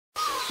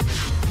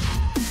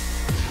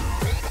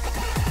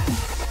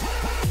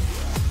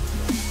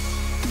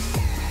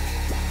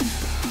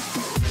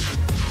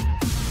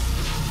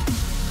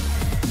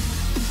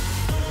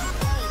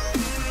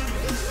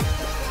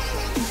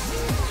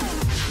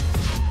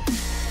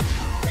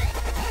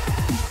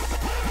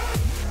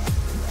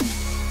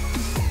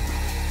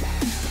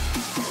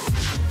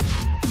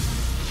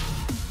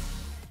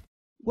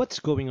What's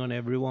going on,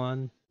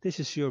 everyone? This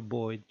is your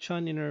boy,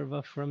 John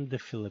Inerva from the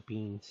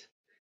Philippines.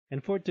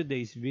 And for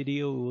today's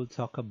video, we will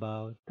talk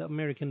about the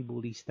American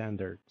Bully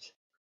standards.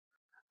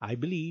 I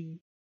believe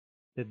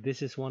that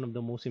this is one of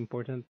the most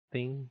important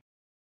things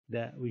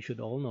that we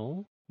should all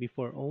know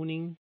before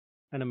owning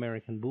an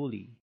American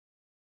Bully.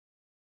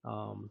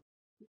 Um,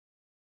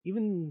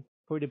 Even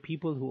for the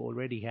people who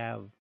already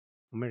have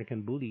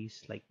American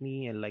Bullies, like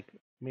me and like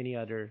many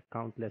other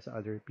countless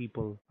other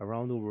people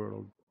around the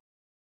world,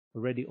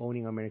 already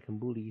owning American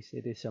Bullies,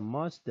 it is a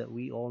must that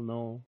we all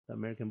know the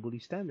American Bully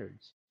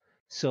standards.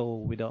 So,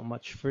 without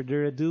much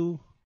further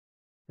ado,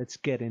 let's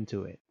get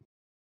into it.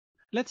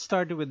 Let's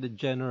start with the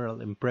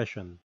general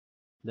impression.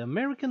 The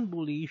American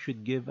Bully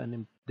should give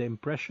the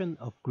impression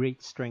of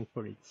great strength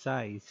for its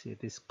size.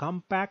 It is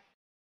compact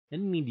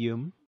and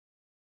medium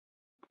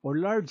or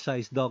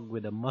large-sized dog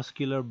with a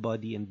muscular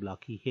body and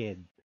blocky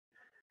head.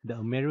 The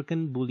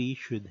American Bully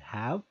should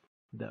have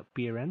the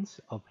appearance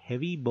of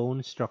heavy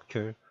bone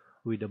structure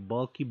with a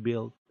bulky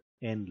build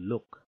and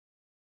look.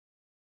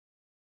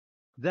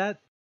 That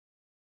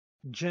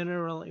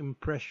general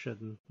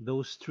impression,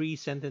 those three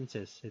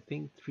sentences, I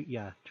think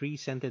three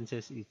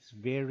sentences is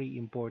very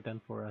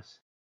important for us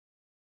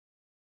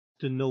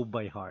to know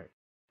by heart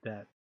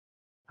that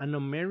an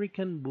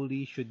American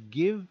Bully should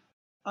give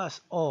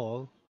us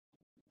all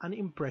an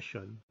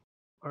impression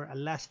or a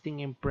lasting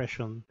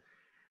impression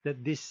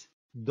that this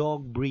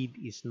breed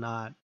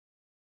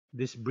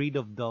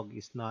of dog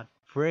is not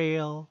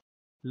frail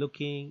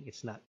looking,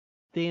 it's not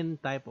thin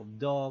type of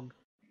dog.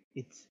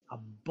 It's a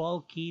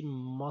bulky,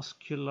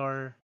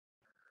 muscular,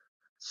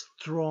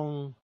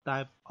 strong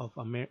type of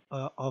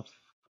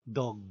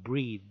dog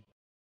breed.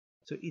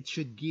 So it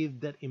should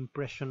give that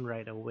impression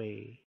right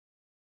away.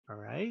 All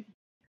right?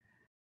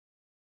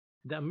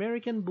 The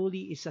American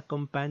Bully is a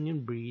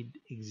companion breed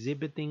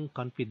exhibiting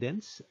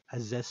confidence, a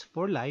zest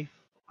for life,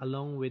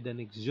 along with an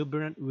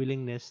exuberant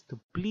willingness to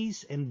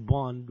please and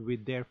bond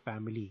with their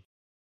family,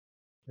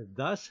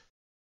 thus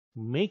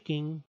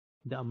making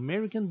the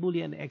American Bully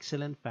an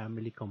excellent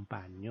family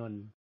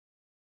companion.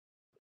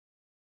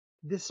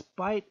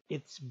 Despite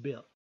its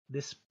build,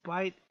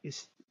 despite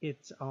its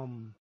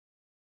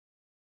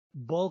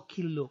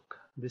bulky look,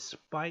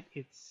 despite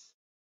its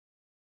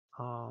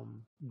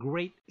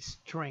great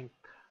strength,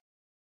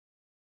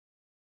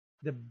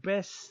 the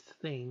best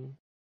thing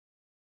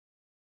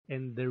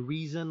and the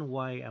reason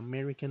why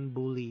American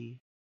Bully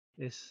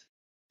is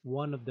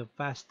one of the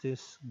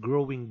fastest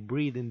growing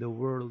breed in the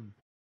world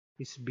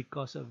is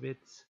because of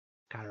its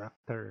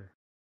character,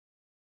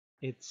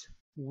 its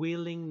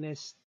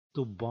willingness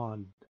to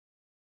bond,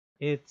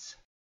 its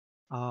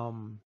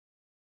um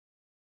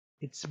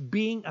it's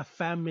being a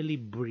family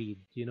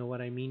breed. You know what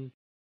I mean?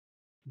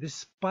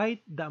 Despite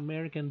the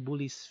American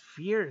Bully's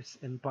fierce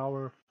and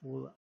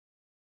powerful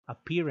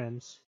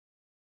appearance,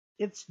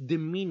 its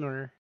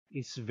demeanor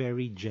is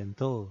very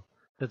gentle.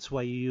 That's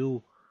why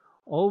you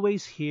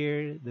always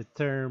hear the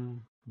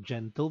term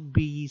gentle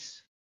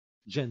beast,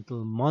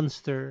 gentle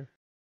monster.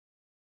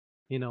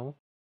 You know,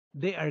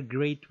 they are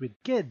great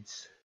with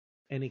kids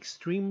and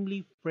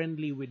extremely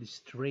friendly with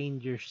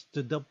strangers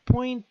to the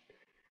point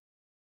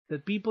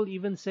that people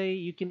even say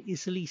you can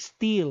easily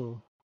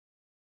steal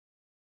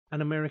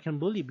an American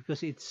Bully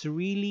because it's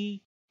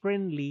really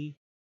friendly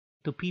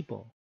to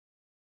people,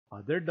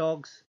 other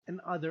dogs,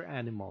 and other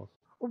animals.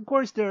 Of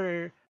course,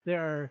 there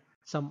are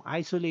some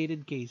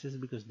isolated cases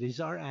because these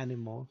are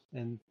animals,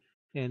 and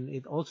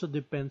it also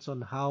depends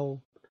on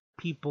how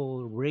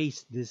people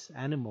raise these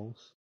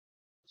animals.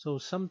 So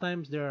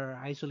sometimes there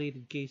are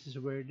isolated cases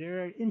where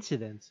there are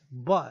incidents,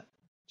 but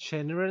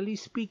generally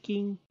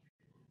speaking,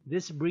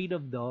 this breed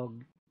of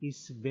dog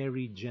is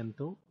very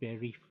gentle,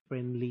 very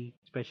friendly,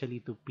 especially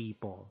to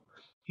people.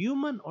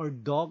 Human or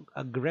dog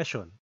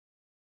aggression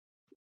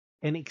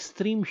and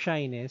extreme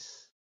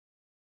shyness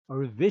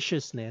or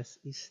viciousness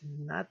is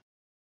not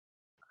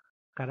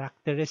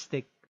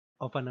characteristic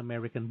of an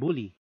American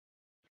Bully,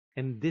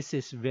 and this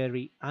is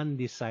very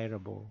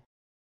undesirable.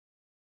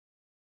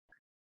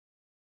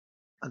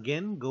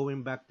 Again,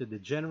 going back to the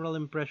general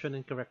impression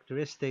and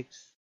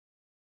characteristics,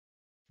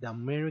 the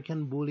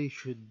American Bully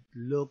should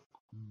look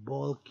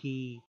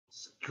bulky,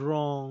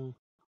 strong,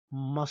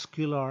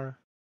 muscular,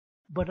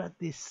 but at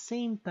the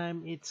same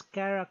time, its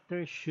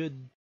character should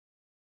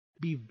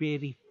be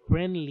very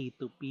friendly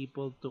to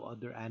people, to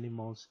other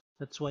animals.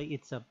 That's why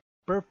it's a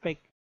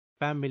perfect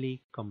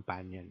family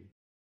companion.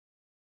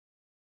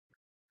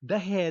 The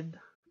head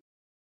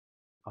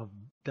of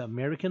the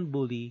American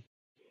Bully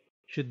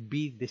should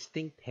be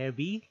distinct,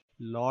 heavy,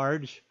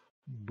 large,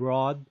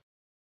 broad.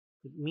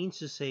 It means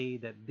to say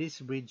that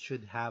this breed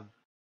should have,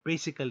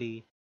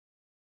 basically,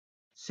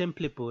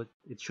 simply put,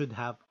 it should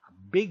have a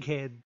big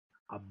head,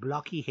 a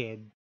blocky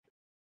head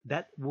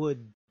that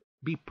would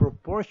be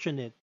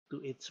proportionate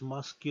to its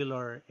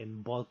muscular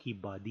and bulky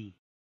body.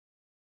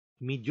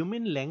 Medium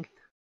in length,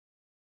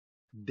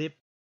 dip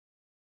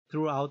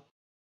throughout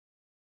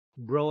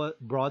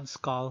broad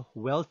skull,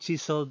 well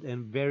chiseled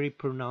and very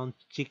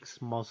pronounced cheek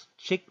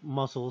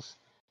muscles,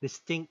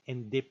 distinct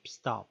and deep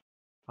stop.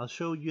 I'll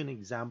show you an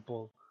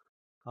example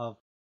of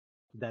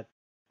that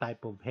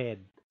type of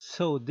head.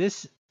 So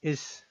this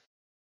is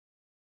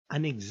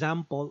an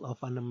example of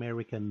an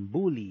American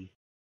bully.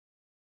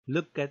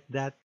 Look at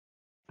that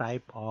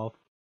type of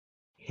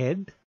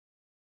head,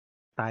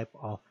 type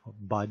of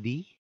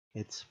body.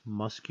 It's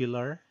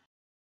muscular.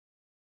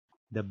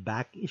 The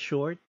back is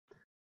short.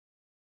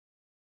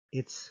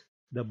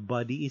 The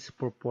body is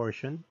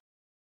proportioned.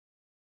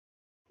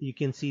 You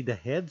can see the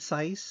head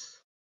size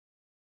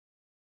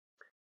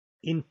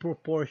in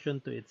proportion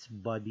to its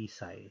body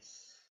size.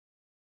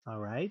 All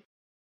right.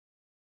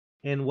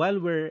 And while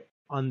we're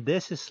on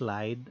this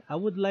slide, I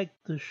would like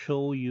to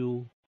show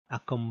you a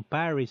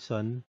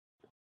comparison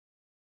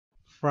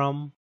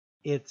from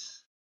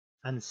its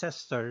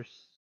ancestors,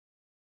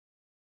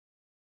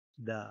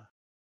 the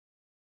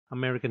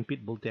American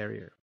Pit Bull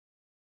Terrier.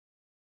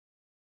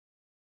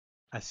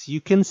 As you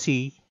can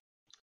see,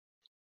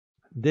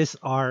 these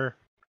are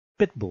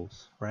pit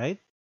bulls, right?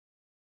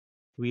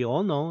 We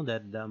all know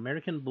that the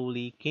American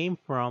Bully came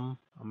from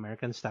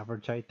American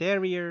Staffordshire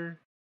Terrier,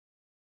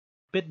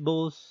 pit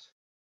bulls,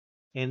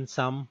 and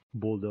some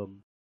bulldog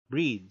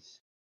breeds.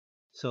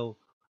 So,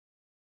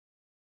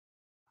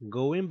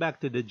 going back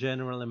to the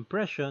general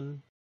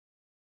impression,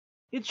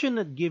 it should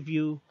not give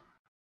you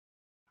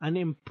an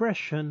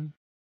impression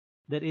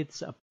that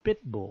it's a pit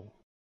bull.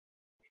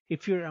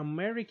 If your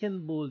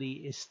American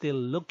Bully is still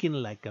looking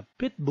like a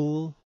pit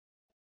bull,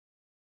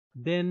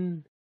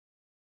 then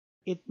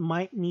it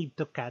might need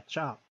to catch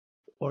up.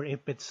 Or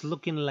if it's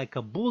looking like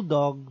a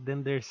bulldog,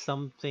 then there's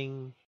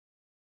something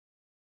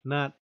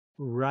not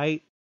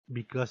right,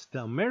 because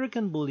the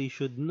American Bully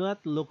should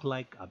not look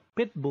like a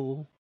pit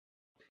bull,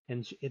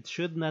 and it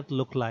should not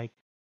look like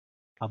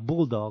a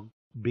bulldog,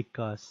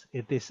 because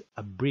it is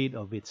a breed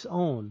of its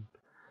own.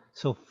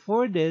 So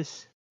for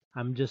this,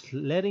 I'm just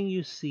letting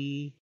you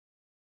see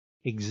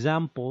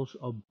examples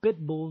of pit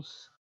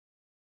bulls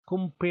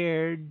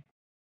compared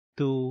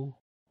to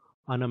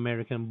an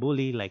American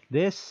Bully, like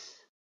this,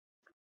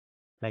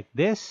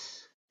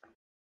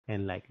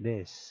 and like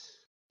this.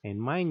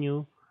 And mind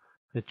you,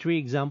 the three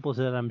examples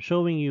that I'm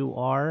showing you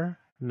are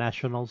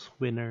nationals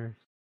winners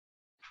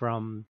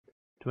from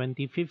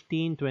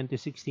 2015,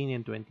 2016,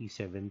 and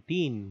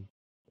 2017.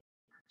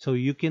 So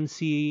you can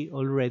see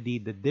already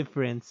the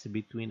difference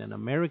between an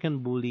American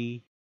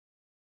Bully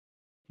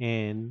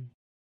and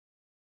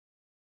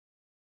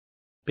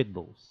pit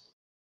bulls.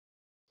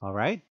 All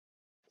right,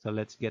 so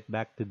let's get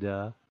back to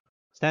the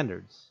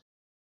standards.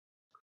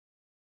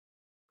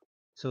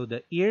 So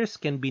the ears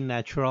can be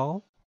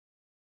natural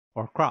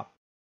or cropped.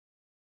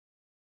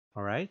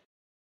 All right,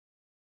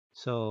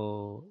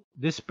 so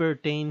this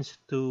pertains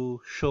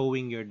to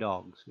showing your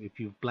dogs. If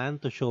you plan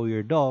to show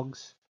your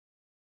dogs,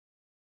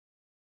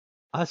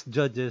 us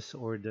judges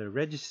or the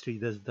registry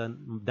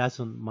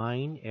doesn't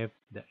mind if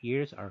the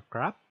ears are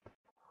cropped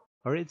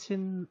or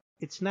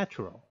it's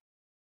natural.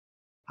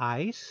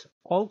 Eyes,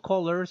 all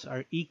colors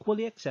are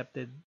equally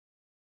accepted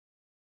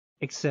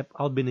except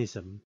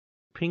albinism.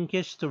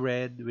 Pinkish to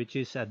red, which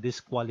is a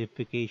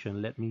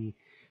disqualification. Let me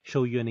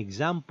show you an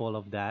example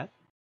of that.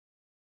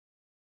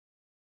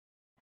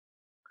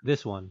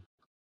 This one.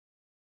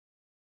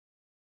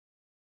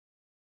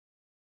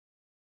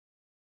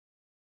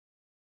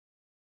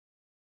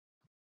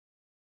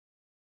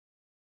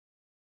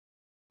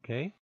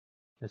 Okay.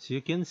 As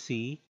you can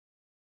see,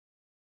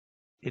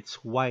 it's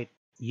white.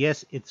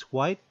 Yes, it's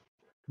white,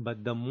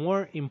 but the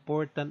more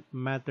important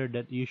matter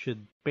that you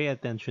should pay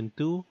attention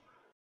to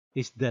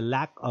is the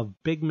lack of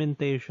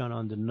pigmentation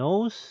on the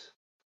nose,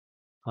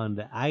 on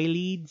the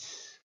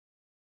eyelids,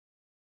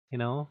 you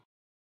know,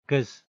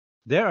 because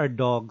there are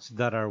dogs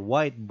that are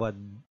white but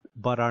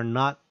are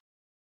not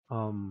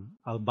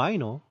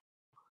albino,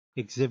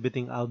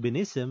 exhibiting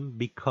albinism,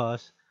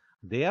 because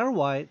they are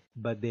white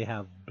but they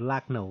have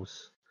black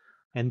nose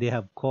and they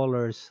have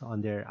colors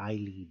on their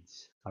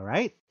eyelids. All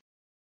right,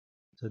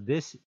 so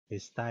this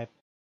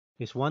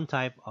is one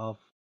type of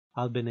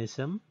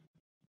albinism,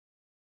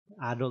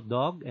 adult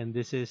dog, and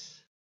this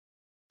is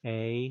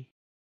a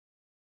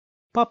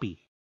puppy,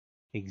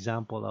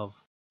 example of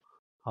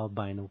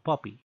albino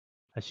puppy.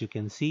 As you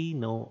can see,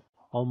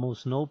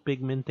 almost no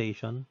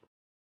pigmentation,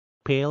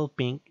 pale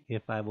pink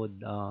if I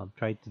would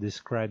try to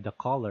describe the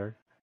color,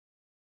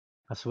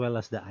 as well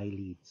as the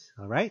eyelids.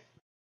 All right.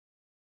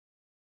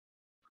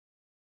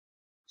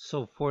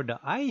 So for the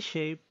eye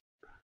shape,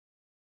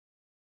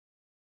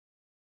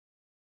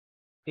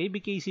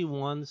 ABKC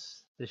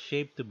wants the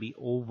shape to be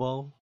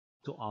oval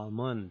to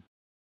almond.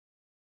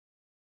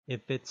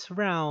 If it's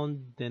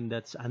round, then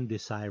that's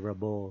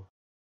undesirable.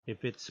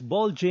 If it's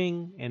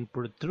bulging and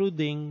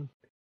protruding,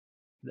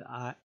 the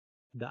eye,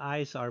 the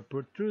eyes are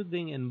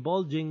protruding and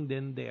bulging,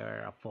 then they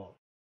are a fault.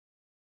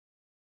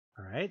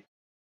 All right?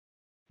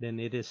 Then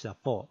it is a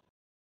fault.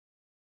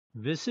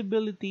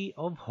 Visibility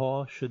of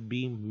haw should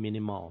be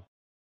minimal.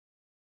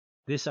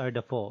 These are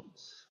the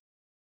faults.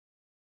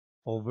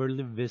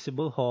 Overly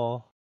visible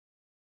haw,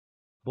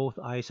 both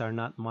eyes are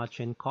not much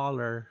in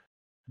color,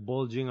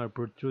 bulging or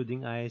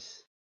protruding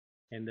eyes,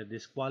 and the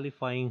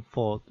disqualifying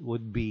fault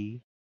would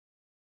be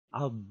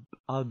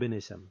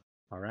albinism.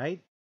 All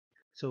right.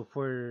 So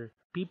for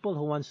people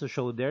who wants to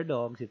show their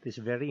dogs, it is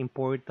very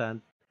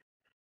important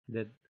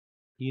that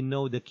you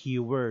know the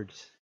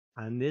keywords: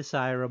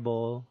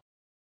 undesirable,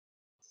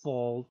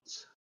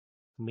 faults,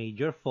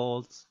 major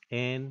faults,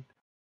 and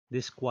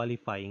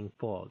disqualifying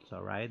faults.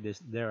 All right.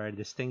 There are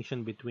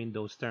distinction between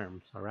those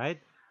terms. All right.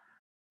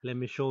 Let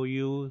me show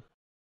you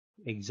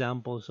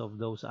examples of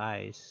those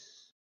eyes.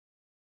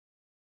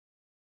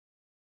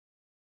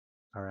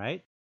 All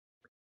right.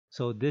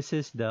 So this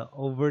is the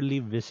overly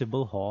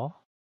visible haw.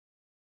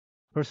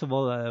 First of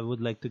all, I would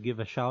like to give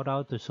a shout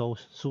out to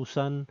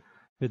Susan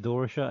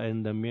Fedorsha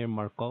and Damir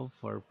Markov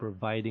for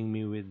providing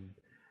me with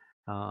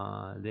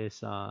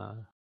this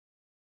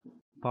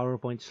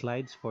PowerPoint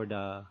slides for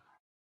the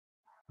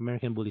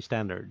American Bully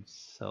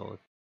Standards. So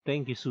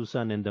thank you,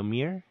 Susan and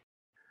Damir.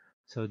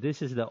 So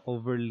this is the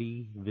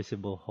overly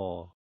visible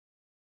haw,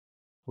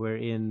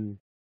 wherein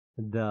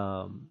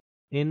the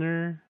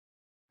inner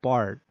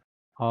part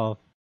of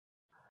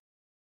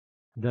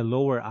the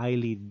lower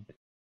eyelid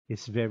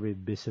is very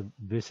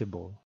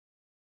visible.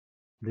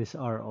 These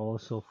are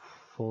also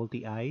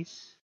faulty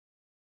eyes.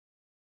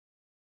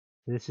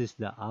 This is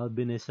the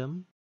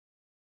albinism.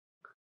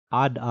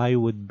 Odd eye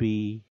would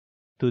be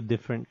two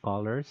different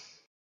colors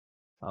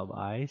of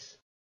eyes.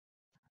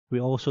 We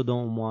also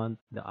don't want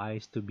the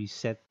eyes to be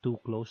set too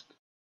close,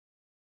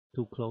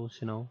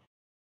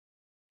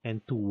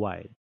 and too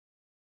wide.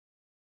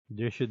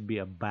 There should be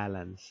a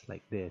balance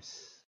like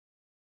this.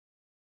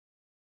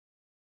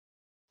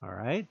 All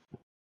right.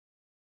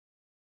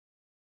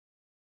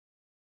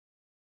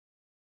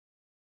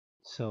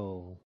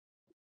 So,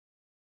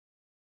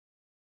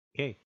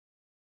 okay.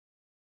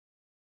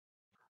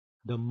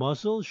 The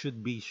muzzle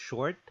should be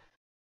short,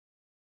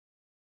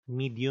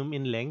 medium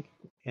in length,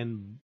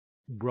 and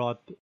broad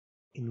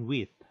in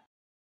width.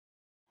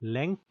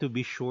 Length to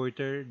be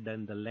shorter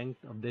than the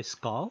length of the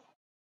skull,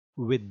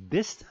 with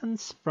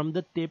distance from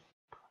the tip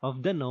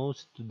of the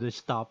nose to the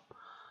stop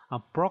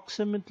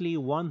approximately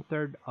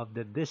one-third of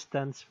the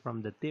distance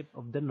from the tip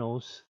of the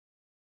nose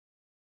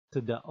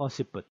to the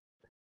occiput,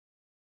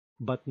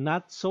 but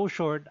not so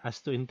short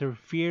as to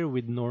interfere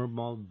with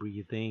normal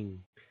breathing.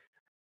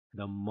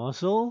 The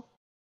muzzle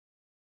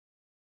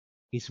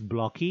is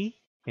blocky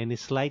and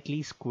is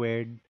slightly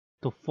squared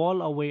to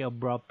fall away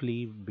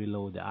abruptly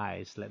below the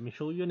eyes. Let me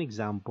show you an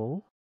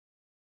example.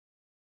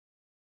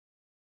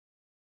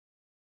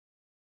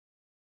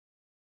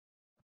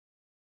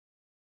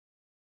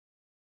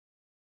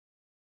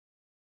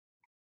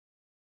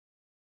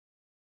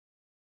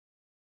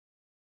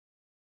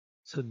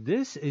 So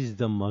this is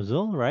the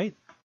muzzle, right?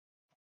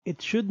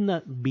 It should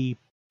not be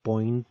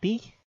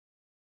pointy.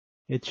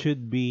 It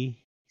should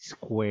be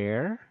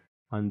square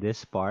on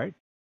this part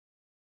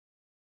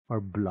or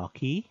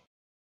blocky.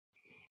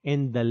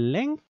 And the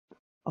length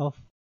of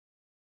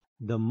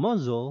the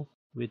muzzle,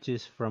 which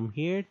is from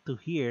here to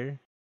here,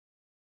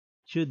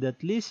 should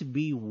at least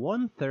be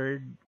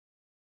one-third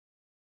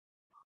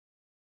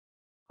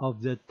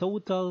of the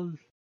total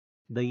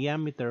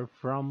diameter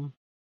from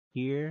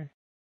here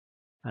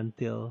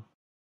until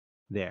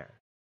there.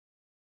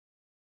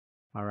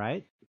 All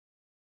right?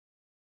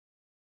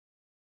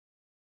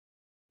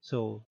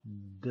 So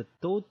the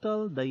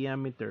total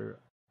diameter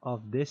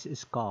of this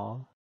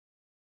skull,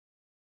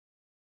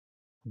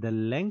 the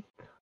length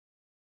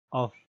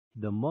of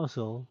the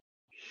muzzle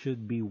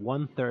should be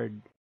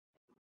one-third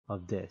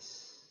of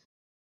this.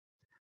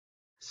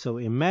 So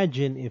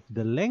imagine if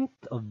the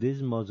length of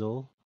this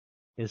muzzle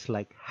is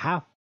like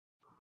half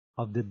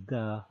of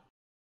the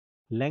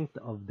length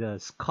of the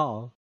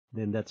skull,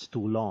 then that's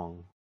too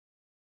long.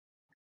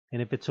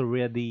 And if it's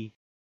already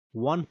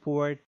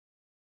 1/4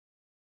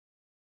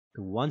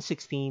 to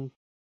 1/16,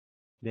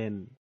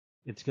 then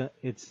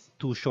it's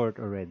too short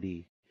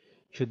already.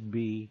 Should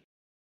be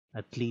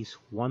at least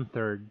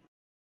one-third,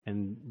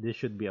 and this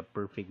should be a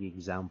perfect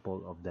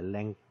example of the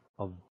length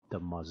of the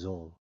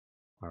muzzle.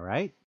 All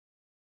right.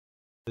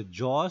 The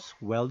jaws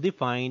well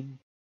defined.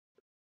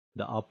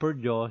 The upper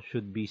jaw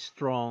should be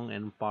strong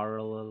and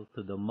parallel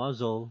to the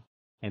muzzle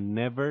and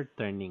never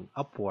turning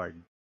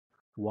upward.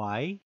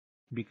 Why?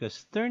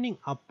 Because turning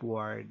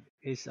upward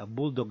is a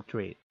bulldog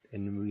trait,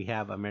 and we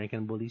have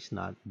American Bullies,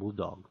 not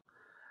bulldog.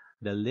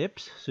 The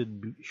lips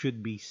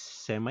should be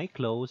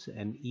semi-closed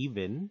and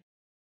even.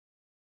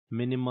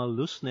 Minimal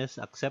looseness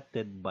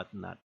accepted but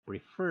not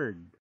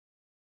preferred.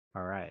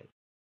 All right.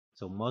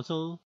 So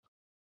muzzle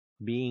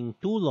being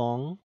too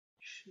long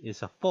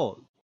is a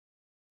fault.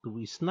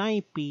 Too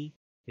snipey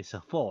is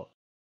a fault.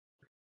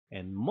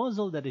 And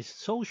muzzle that is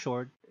so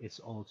short is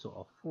also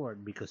a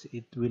fault because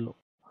it will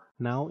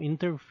now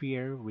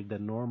interfere with the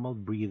normal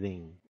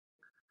breathing.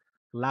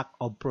 Lack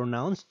of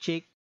pronounced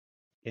cheek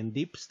and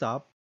deep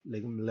stop.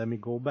 Let me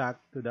go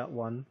back to that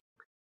one.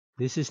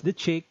 This is the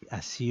cheek.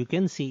 As you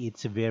can see,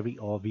 it's very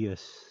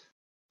obvious.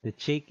 The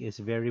cheek is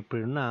very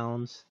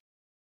pronounced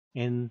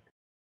and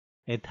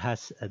it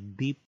has a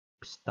deep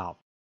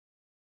stop.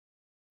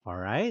 All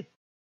right.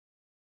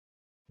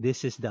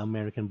 This is the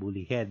American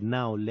Bully head.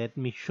 Now, let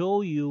me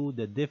show you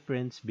the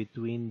difference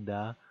between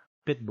the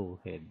pit bull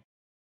head.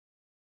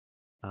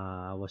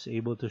 I was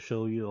able to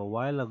show you a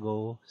while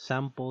ago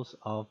samples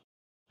of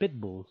pit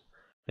bulls.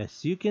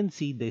 As you can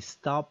see, the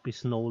stop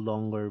is no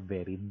longer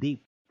very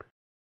deep.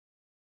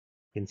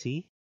 You can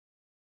see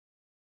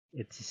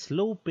it's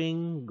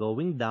sloping,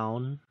 going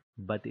down,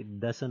 but it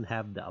doesn't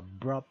have the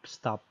abrupt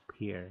stop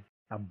here,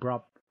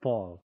 abrupt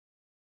fall,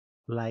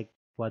 like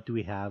what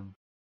we have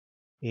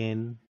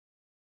in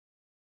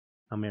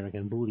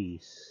American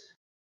bullies.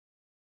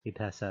 It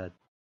has a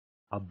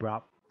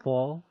abrupt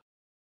fall,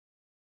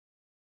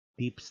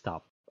 deep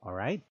stop. All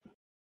right.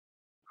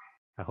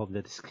 I hope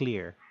that is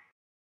clear.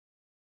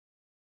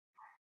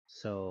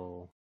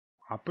 So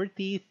upper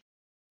teeth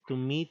to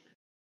meet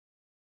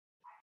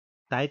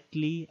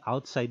tightly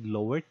outside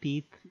lower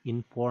teeth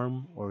in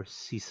form or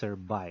scissor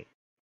bite.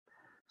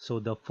 So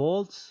the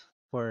folds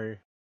for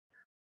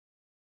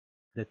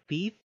the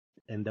teeth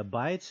and the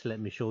bites, let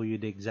me show you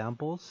the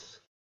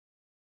examples.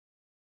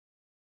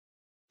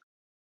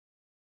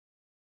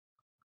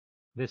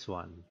 This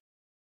one.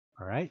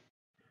 All right.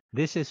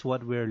 This is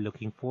what we're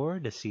looking for,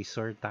 the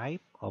scissor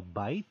type of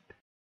bite.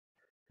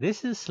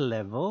 This is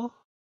level.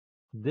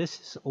 This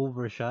is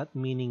overshot,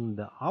 meaning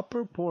the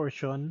upper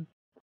portion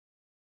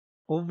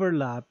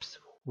overlaps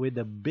with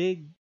a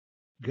big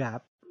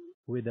gap,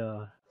 with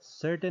a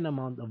certain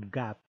amount of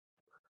gap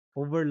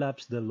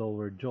overlaps the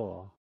lower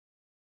jaw.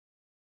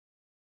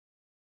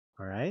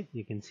 All right,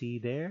 you can see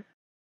there.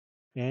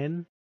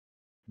 And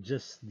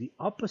just the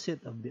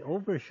opposite of the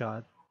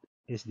overshot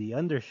is the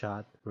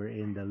undershot,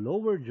 wherein the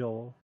lower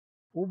jaw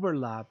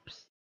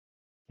overlaps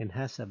and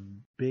has a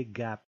big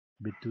gap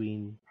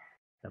between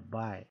the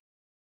bite.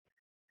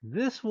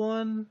 This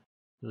one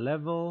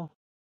level,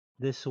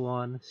 this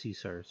one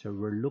scissor. So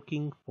we're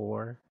looking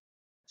for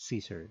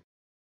scissor.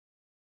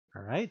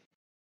 All right.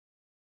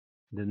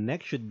 The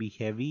neck should be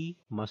heavy,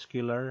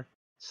 muscular,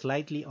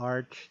 slightly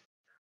arched,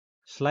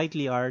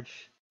 slightly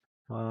arched.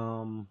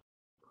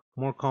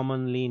 More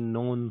commonly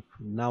known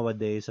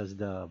nowadays as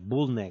the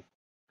bull neck.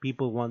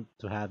 People want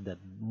to have that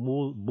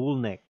bull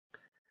neck.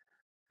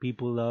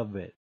 People love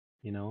it,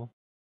 you know.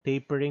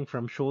 Tapering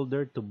from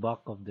shoulder to back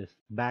of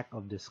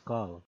the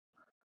skull.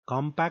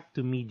 Compact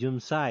to medium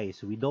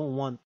size. We don't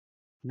want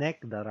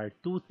neck that are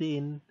too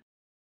thin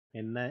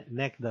and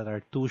neck that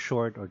are too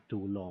short or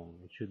too long.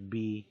 It should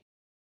be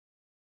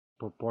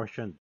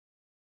proportioned.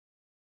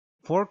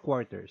 Four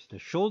quarters. The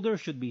shoulder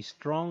should be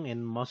strong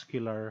and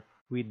muscular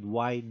with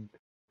blade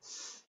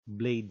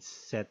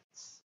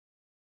sets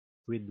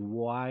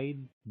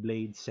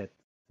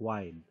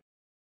wide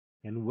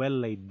and well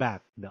laid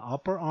back. The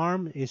upper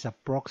arm is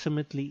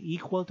approximately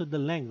equal to the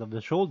length of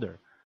the shoulder.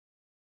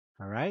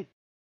 All right.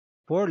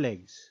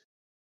 Forelegs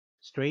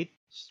straight,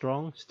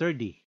 strong,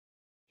 sturdy,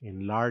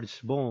 and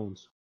large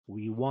bones.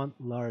 We want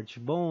large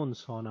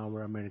bones on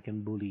our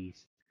American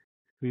bullies.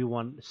 We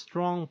want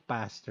strong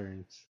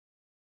pasterns.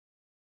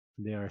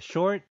 They are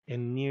short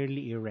and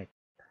nearly erect.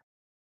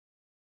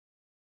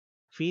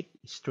 Feet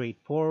straight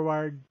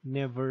forward,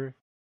 never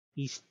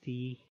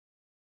easty,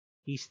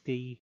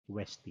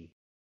 westy.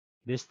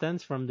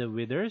 Distance from the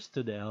withers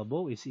to the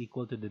elbow is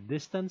equal to the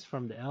distance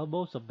from the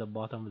elbows of the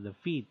bottom of the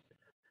feet.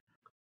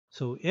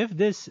 So if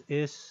this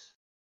is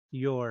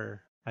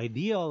your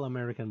ideal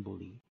American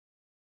bully,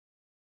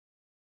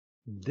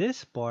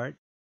 this part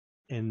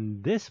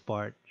and this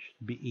part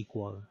should be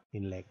equal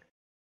in length.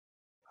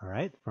 All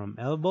right, from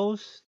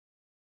elbows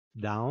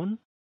down,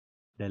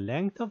 the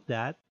length of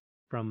that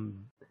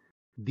from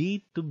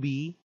D to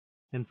B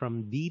and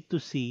from D to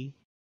C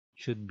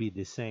should be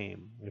the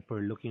same if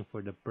we're looking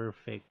for the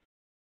perfect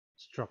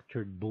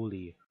structured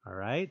bully. All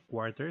right,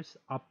 quarters,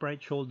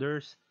 upright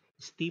shoulders,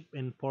 steep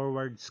and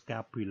forward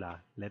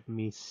scapula. Let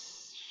me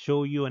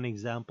show you an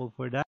example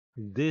for that.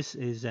 This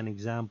is an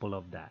example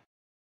of that.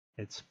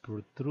 It's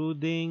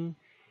protruding.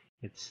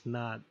 It's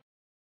not,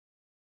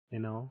 you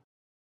know,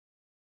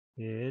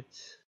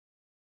 it's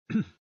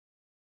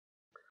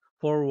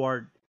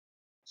forward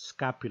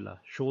scapula,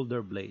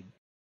 shoulder blade.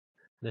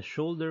 The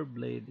shoulder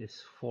blade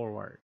is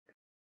forward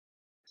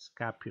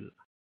scapula.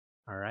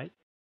 All right,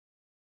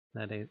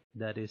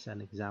 that is an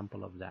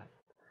example of that.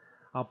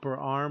 Upper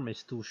arm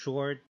is too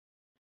short,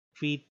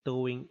 feet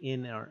toeing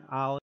in or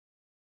out,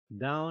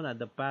 down at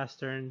the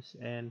pasterns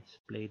and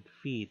splayed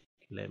feet.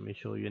 Let me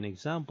show you an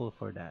example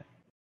for that.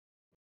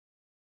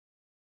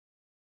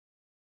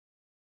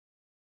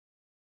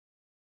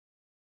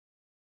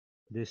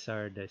 These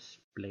are the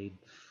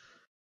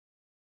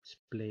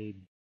splayed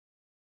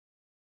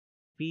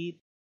feet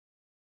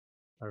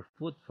or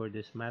foot for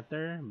this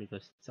matter,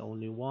 because it's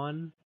only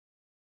one.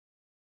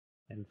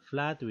 And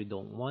flat, we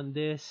don't want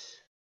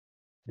this.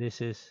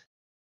 This is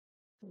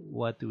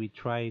what we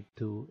try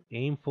to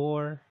aim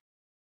for.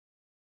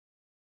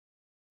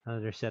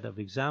 Another set of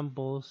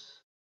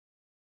examples.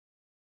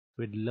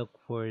 We'd look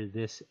for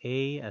this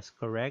A as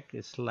correct.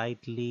 It's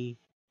slightly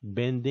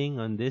bending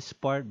on this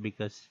part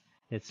because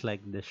it's like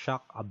the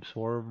shock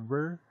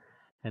absorber.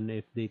 And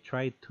if they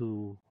try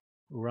to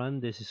run,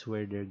 this is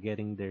where they're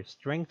getting their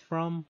strength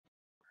from.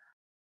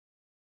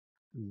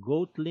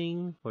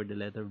 Goatling for the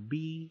letter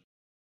B.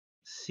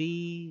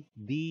 C,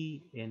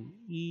 D, and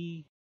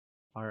E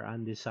are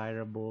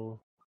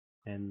undesirable,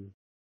 and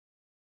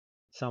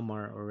some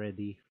are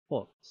already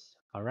false.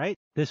 All right.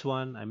 This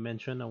one I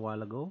mentioned a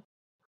while ago.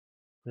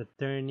 The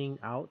turning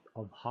out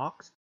of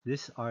hawks.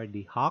 These are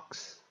the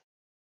hawks.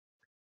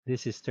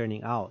 This is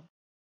turning out.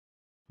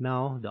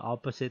 Now the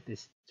opposite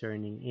is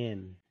turning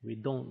in. We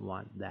don't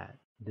want that.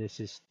 This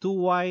is too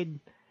wide,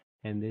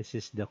 and this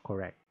is the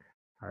correct.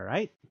 All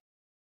right.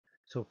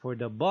 So for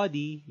the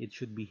body, it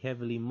should be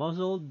heavily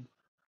muzzled,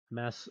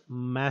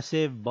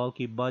 massive,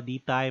 bulky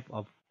body type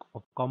of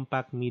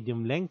compact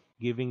medium length,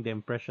 giving the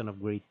impression of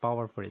great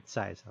power for its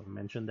size. I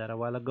mentioned that a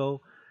while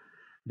ago.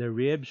 The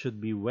ribs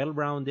should be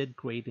well-rounded,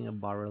 creating a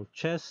barrel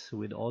chest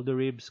with all the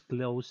ribs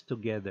close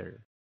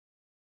together.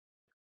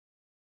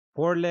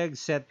 Forelegs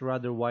set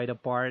rather wide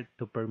apart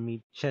to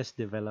permit chest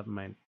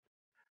development.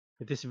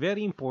 It is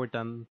very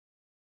important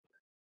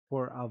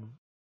for a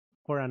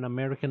for an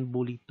American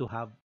bully to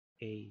have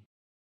a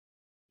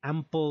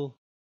ample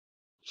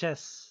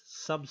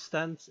chest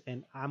substance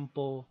and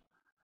ample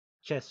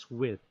chest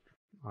width.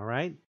 All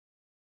right.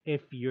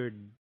 If your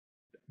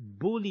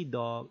bully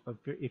dog,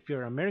 if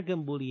your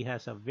American bully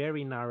has a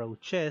very narrow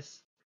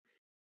chest,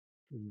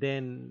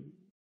 then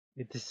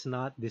it is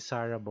not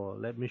desirable.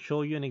 Let me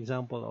show you an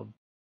example of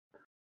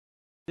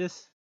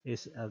this.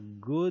 Is a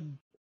good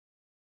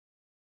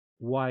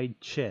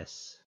wide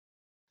chest.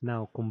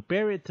 Now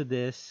compare it to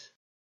this.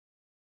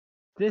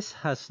 This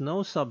has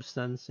no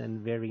substance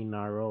and very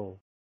narrow.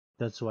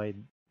 That's why,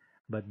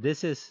 but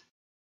these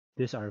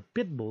are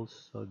pit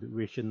bulls, so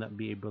we should not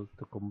be able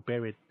to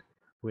compare it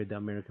with the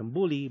American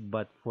bully.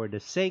 But for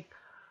the sake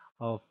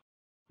of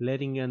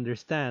letting you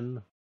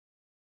understand,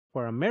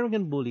 for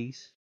American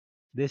bullies,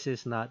 this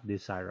is not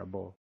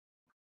desirable.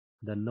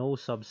 The no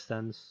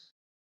substance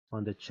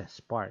on the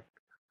chest part.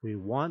 We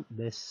want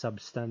this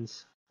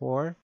substance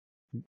for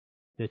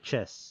the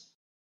chest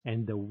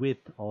and the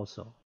width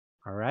also.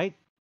 All right.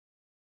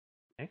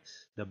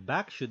 Next, the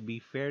back should be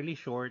fairly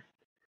short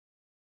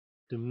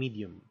to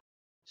medium,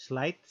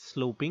 slight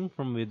sloping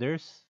from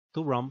withers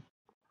to rump,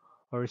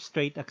 or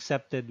straight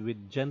accepted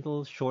with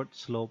gentle short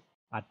slope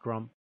at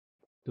rump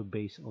to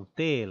base of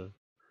tail.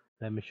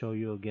 Let me show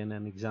you again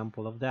an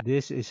example of that.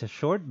 This is a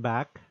short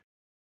back.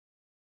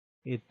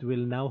 It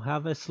will now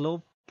have a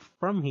slope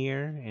from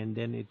here, and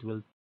then it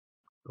will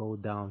go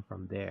down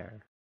from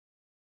there.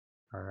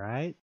 All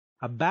right.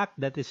 A back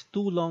that is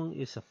too long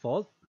is a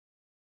fault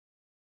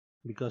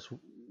because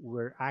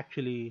we're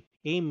actually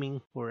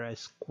aiming for a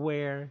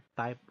square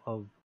type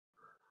of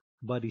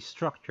body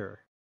structure.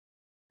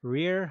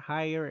 Rear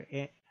higher,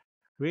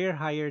 rear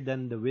higher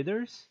than the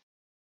withers,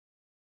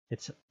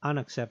 it's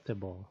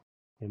unacceptable.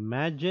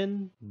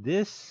 Imagine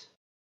this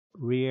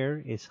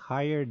rear is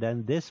higher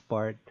than this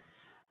part,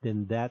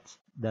 then that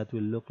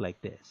will look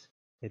like this.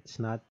 It's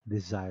not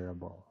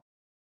desirable.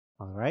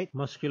 All right.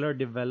 Muscular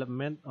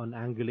development on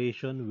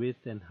angulation,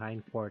 width, and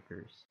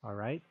hindquarters. All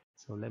right.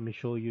 So let me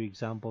show you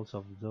examples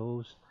of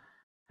those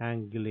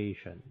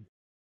angulation.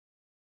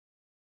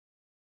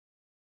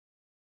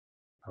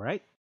 All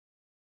right.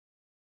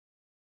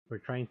 We're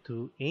trying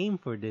to aim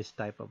for this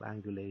type of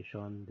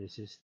angulation. This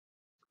is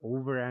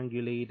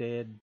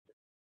overangulated,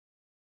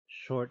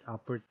 short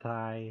upper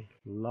thigh,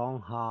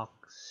 long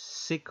hock,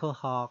 sickle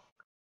hock,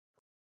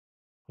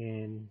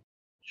 and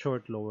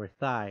short lower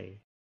thigh.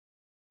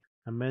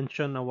 I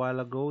mentioned a while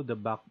ago the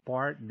back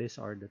part. These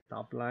are the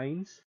top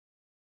lines.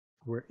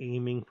 We're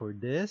aiming for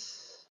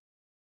this.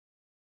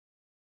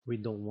 We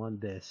don't want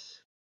this.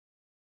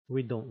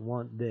 We don't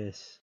want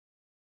this.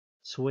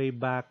 Sway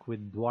back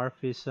with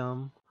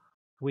dwarfism.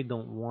 We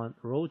don't want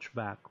roach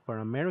back. For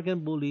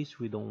American bullies,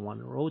 we don't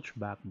want roach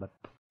back. But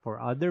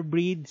for other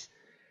breeds,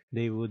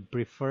 they would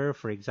prefer,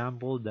 for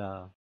example,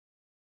 the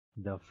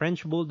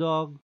French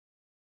bulldog.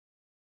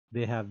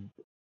 They have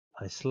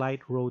a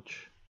slight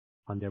roach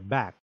on their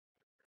back,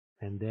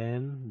 and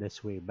then the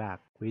sway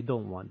back. We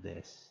don't want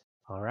this.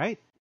 All right.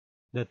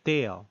 The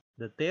tail.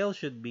 The tail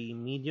should be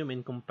medium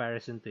in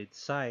comparison to its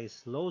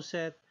size, low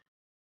set,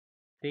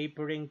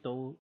 tapering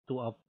to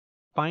a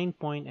fine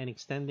point and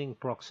extending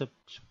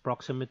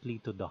proximately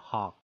to the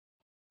hock.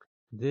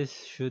 This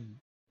should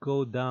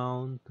go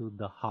down to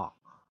the hock.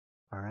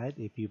 All right.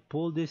 If you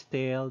pull this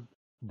tail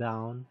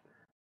down,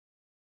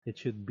 it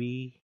should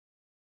be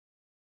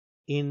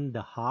in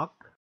the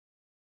hock.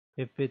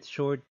 If it's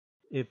short,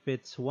 if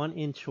it's 1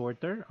 inch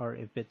shorter or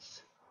if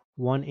it's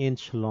 1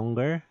 inch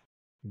longer,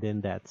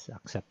 then that's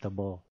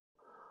acceptable.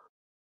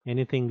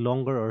 Anything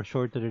longer or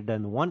shorter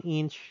than 1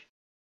 inch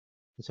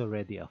is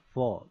already a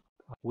fault.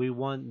 We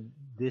want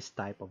this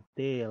type of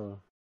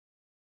tail.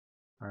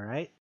 All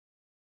right.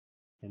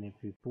 And if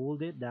we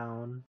pulled it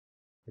down,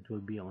 it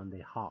will be on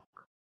the hock.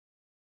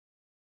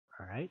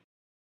 All right.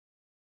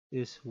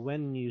 Is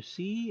when you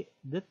see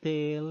the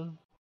tail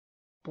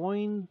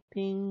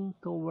pointing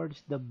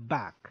towards the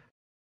back,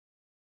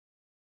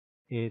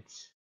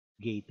 it's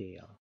gay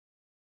tail.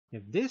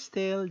 If this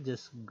tail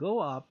just go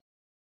up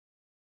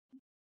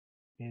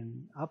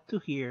and up to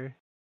here,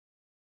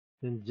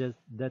 then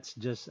that's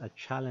just a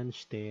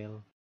challenge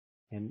tail,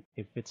 And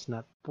if it's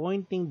not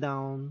pointing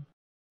down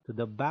to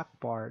the back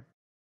part,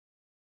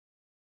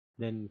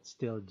 then it's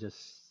still just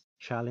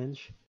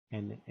challenge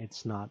and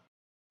it's not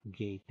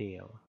gay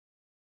tail.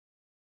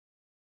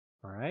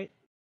 All right.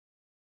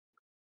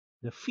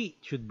 The feet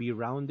should be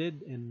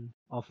rounded and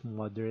of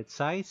moderate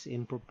size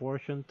in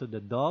proportion to the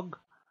dog,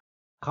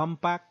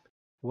 compact,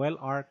 well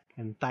arched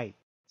and tight,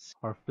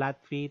 or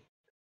flat feet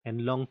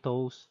and long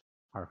toes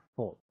are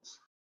faults.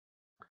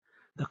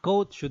 The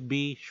coat should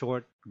be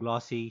short,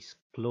 glossy,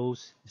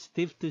 close,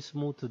 stiff to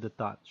smooth to the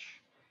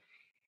touch.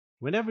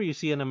 Whenever you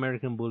see an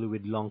American bully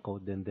with long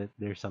coat, then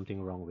there's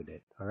something wrong with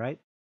it, all right?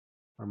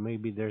 Or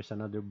maybe there's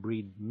another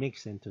breed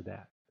mixed into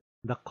that.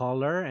 The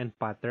color and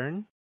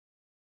pattern.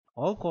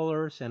 All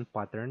colors and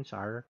patterns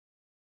are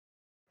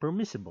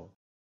permissible,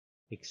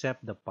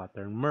 except the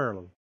pattern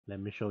merle. Let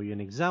me show you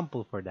an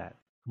example for that.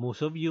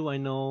 Most of you I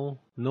know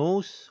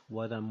knows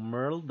what a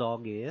merle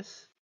dog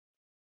is,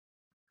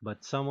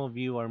 but some of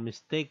you are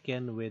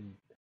mistaken with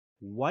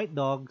white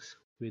dogs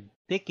with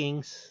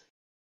tickings.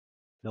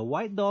 The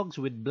white dogs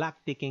with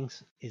black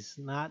tickings is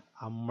not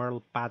a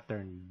merle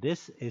pattern.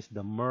 This is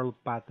the merle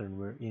pattern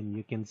wherein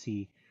you can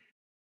see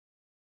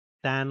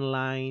tan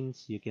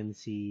lines, you can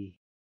see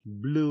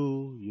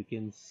blue, you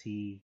can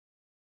see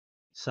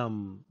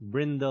some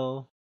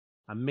brindle,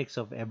 a mix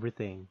of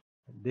everything.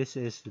 This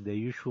is the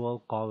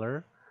usual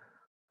color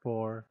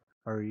for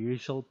or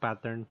usual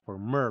pattern for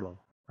merle.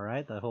 All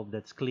right, I hope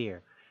that's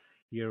clear.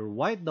 Your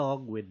white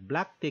dog with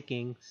black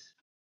tickings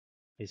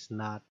is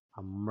not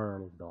a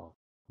merle dog,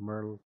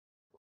 merle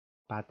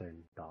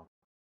pattern dog.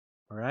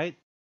 All right.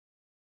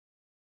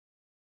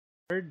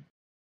 Third,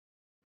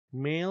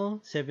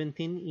 male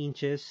 17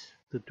 inches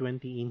to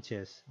 20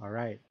 inches. All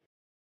right.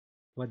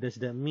 What does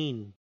that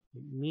mean?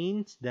 It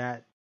means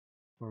that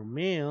for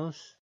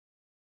males,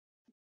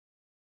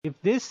 if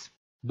this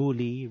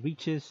bully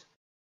reaches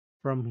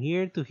from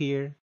here to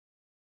here,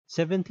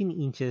 17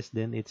 inches,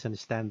 then it's a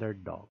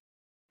standard dog.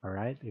 All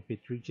right. If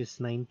it reaches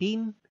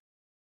 19,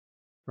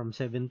 from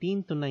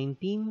 17 to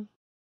 19,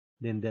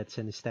 then that's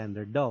a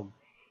standard dog.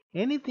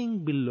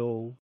 Anything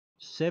below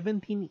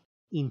 17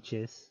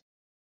 inches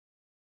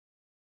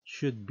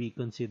should be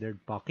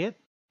considered pocket.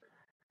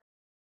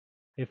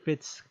 If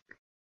it's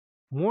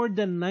more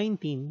than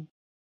 19,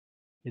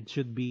 it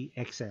should be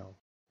XL,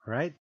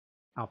 right?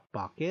 A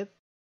pocket,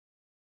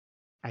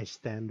 a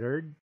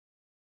standard,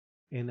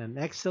 and an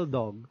XL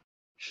dog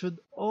should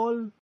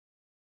all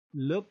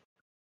look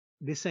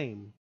the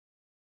same.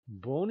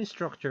 Bone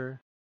structure,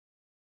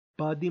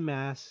 body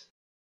mass,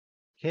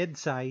 head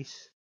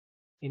size,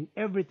 and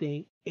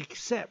everything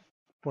except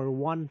for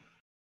one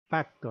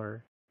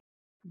factor,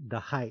 the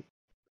height,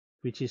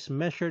 which is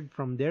measured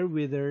from their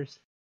withers,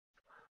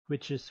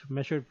 which is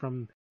measured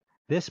from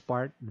this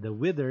part, the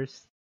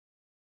withers,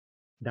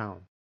 down.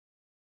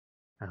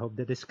 I hope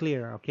that is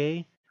clear,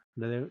 okay?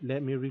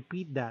 Let me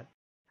repeat that.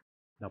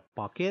 The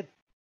pocket,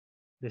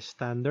 the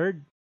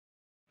standard,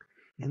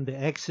 and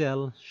the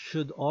XL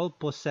should all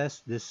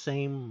possess the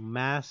same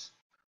mass,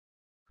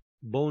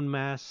 bone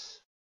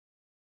mass,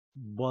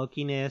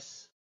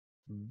 bulkiness,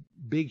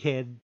 big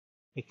head,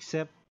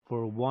 except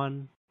for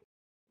one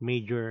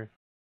major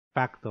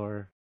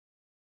factor,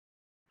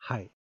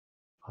 height.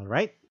 All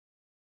right?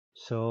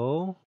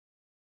 So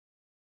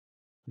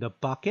the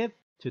pocket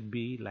should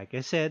be, like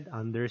I said,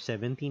 under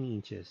 17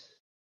 inches.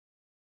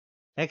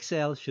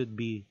 XL should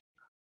be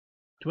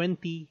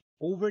 20,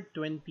 over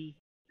 20,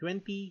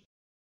 20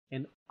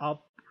 and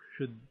up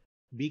should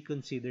be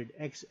considered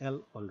XL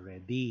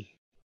already.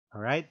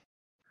 All right?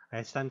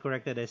 I stand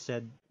corrected. I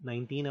said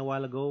 19 a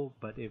while ago,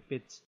 but if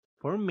it's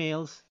for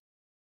males,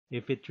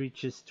 if it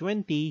reaches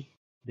 20,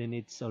 then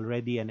it's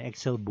already an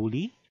XL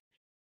bully.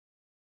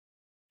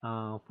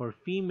 For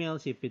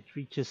females, if it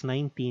reaches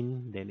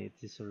 19, then it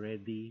is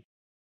already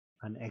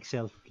an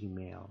XL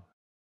female.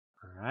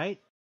 All right?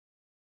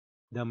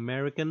 The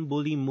American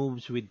bully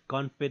moves with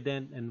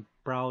confident and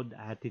proud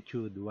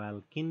attitude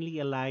while keenly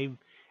alive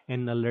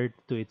and alert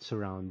to its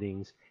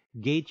surroundings.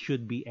 Gait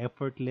should be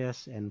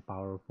effortless and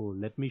powerful.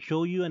 Let me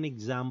show you an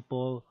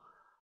example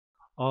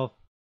of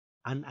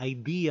an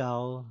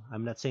ideal,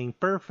 I'm not saying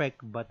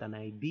perfect, but an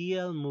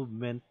ideal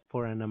movement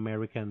for an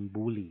American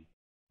bully.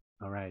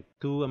 All right,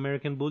 two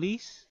American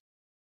bullies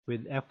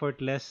with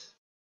effortless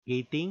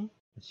gaiting,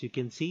 as you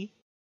can see.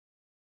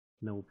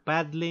 No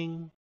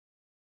paddling,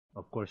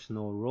 of course,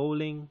 no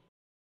rolling,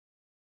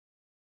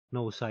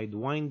 no side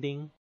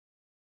winding.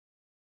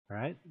 All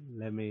right,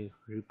 let me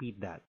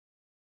repeat that.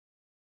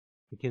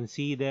 You can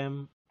see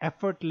them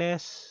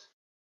effortless,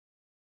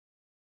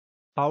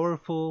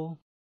 powerful,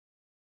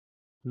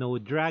 no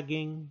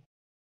dragging,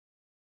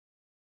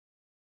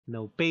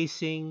 no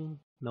pacing,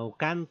 no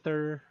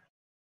canter,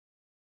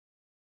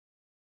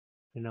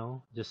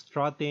 just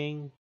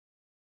trotting,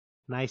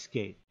 nice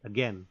gait.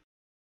 Again,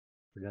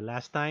 for the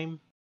last time,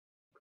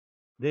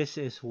 this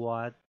is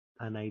what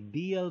an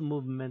ideal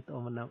movement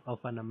of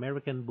an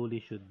American bully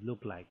should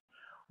look like.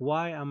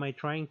 Why am I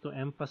trying to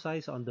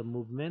emphasize on the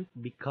movement?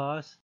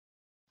 Because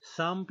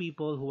some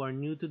people who are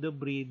new to the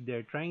breed,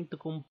 they're trying to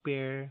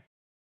compare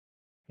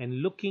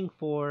and looking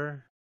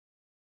for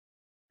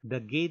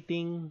the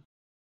gating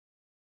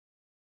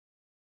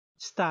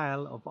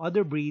style of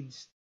other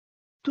breeds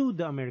to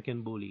the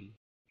American Bully.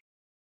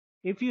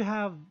 If you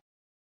have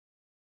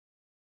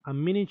a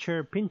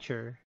miniature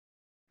pincher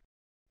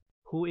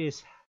who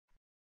is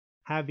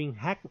having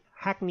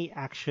hackney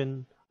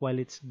action while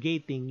it's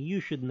gating, you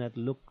should not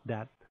look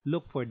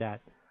for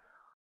that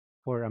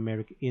for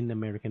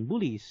American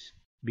Bullies,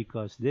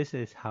 because this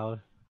is how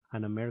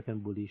an American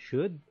Bully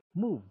should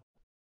move.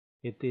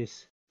 It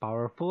is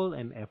powerful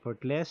and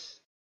effortless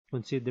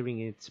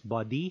considering its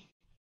body.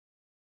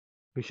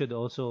 We should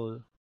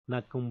also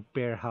not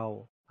compare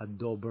how a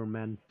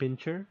Doberman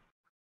Pinscher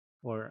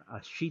or a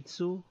Shih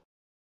Tzu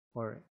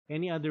or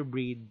any other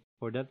breed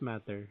for that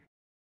matter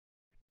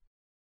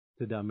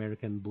to the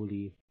American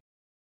Bully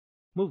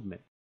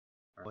movement.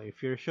 So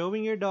if you're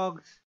showing your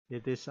dogs,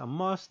 it is a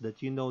must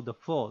that you know the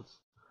faults.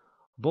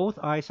 Both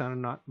eyes are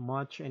not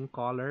much in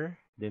color,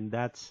 then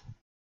that's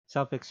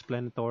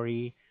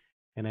self-explanatory.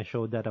 And I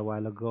showed that a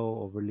while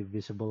ago. Overly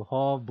visible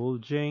haw,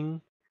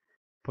 bulging,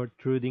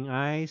 protruding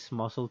eyes,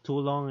 muzzle too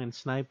long and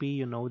snipey,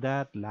 you know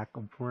that. Lack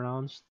of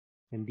pronounced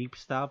and deep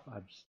stuff.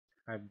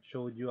 I've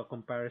showed you a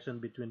comparison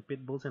between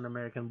pit bulls and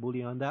American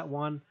Bully on that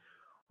one.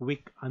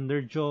 Weak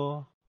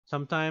underjaw.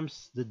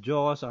 Sometimes the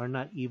jaws are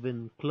not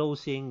even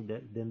closing,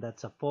 then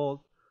that's a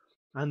fault.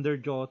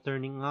 Underjaw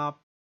turning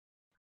up,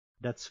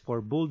 that's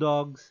for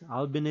bulldogs.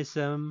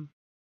 Albinism,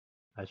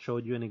 I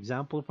showed you an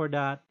example for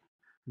that.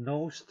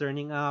 Nose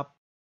turning up,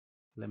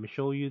 let me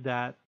show you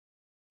that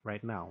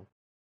right now.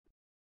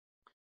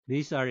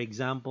 These are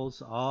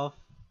examples of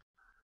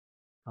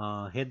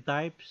head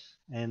types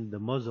and the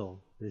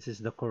muzzle. This is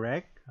the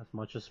correct, as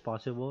much as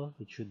possible.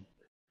 It should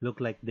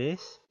look like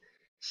this.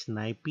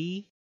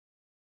 Snipey,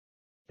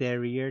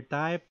 terrier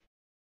type,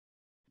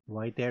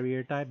 white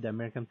terrier type. The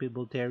American Pit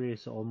Bull Terrier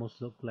is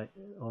almost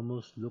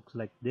looks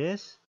like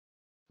this.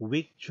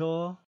 Weak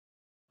jaw.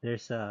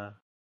 There's a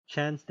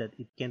chance that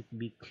it can't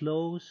be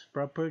closed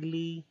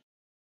properly.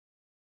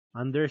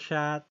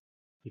 Undershot.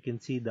 You can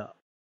see the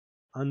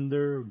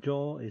under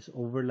jaw is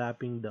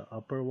overlapping the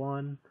upper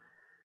one.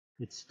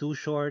 It's too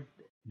short.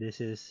 This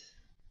is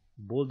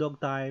bulldog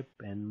type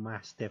and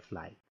mastiff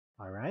like.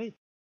 Alright.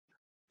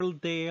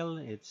 Tail,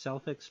 it's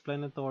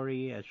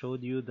self-explanatory. I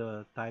showed you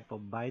the type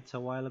of bites a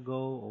while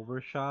ago.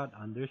 Overshot,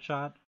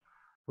 undershot,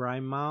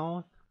 prime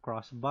mouth,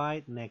 cross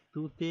bite, neck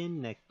too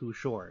thin, neck too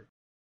short.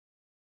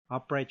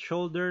 Upright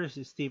shoulders,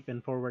 steep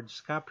and forward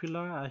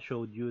scapula. I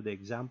showed you the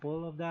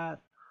example of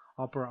that.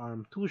 Upper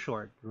arm too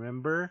short.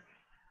 Remember,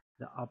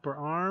 the upper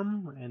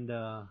arm and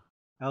the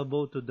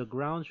elbow to the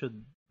ground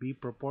should be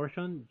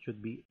proportioned,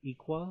 should be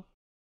equal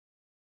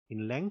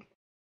in length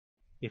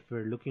if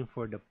we're looking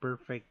for the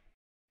perfect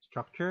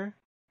structure.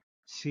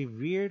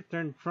 Severe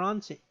turned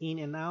fronts in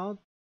and out,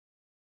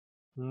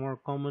 more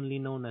commonly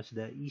known as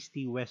the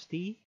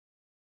easty-westy.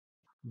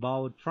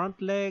 Bowed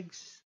front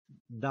legs,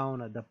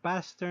 down at the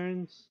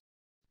pasterns,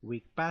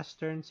 weak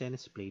pasterns, and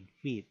splayed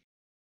feet.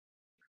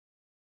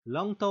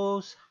 Long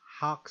toes,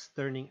 hocks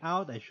turning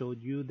out. I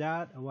showed you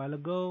that a while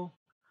ago.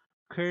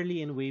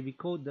 Curly and wavy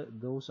coat,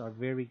 those are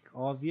very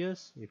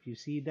obvious. If you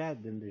see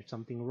that, then there's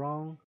something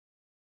wrong.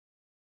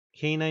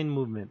 Canine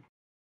movement.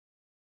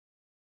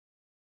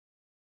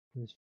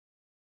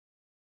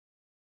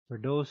 For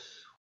those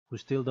who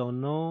still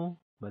don't know,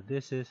 but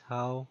this is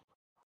how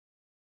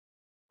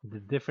the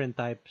different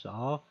types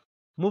of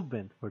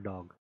movement for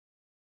dog.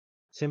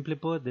 Simply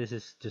put, this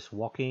is just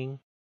walking,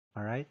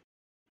 all right?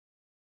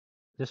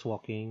 Just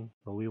walking,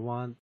 but we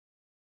want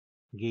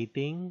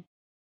gating,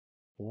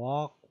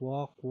 walk,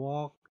 walk,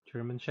 walk,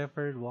 German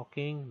Shepherd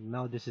walking.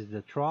 Now this is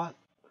the trot,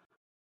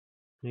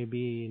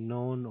 maybe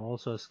known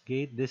also as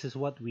gait. This is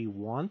what we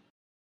want.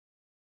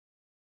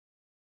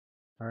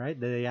 All right,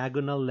 the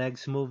diagonal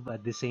legs move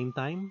at the same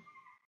time.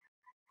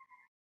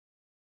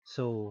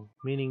 So,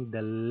 meaning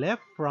the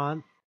left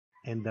front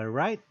and the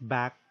right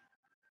back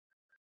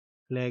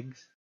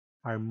legs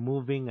are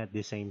moving at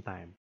the same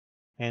time,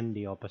 and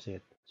the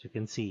opposite, as you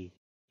can see.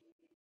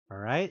 All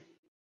right.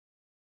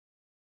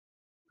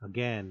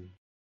 Again,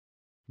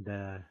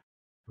 the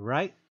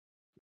right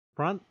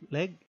front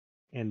leg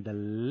and the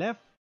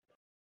left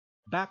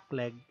back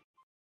leg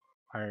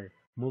are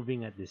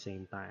moving at the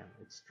same time.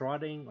 It's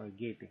trotting or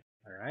gaiting.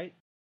 All right.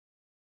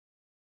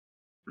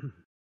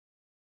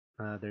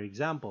 Another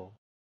example.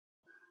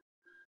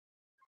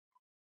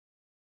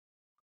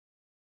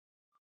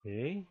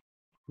 Okay.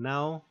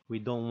 Now we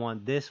don't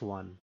want this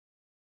one.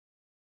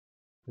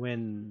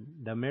 When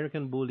the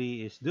American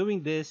Bully is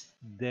doing this,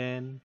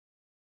 then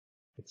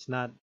it's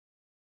not,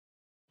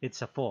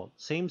 it's a fault.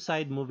 Same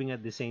side moving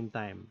at the same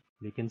time.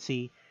 You can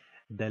see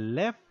the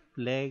left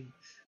legs,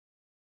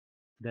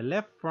 the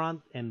left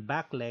front and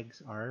back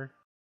legs are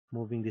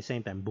moving the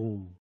same time.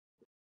 Boom.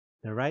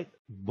 The right,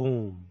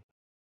 boom.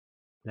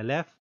 The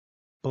left,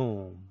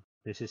 boom.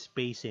 This is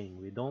spacing.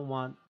 We don't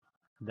want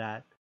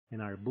that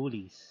in our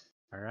bullies.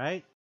 All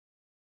right.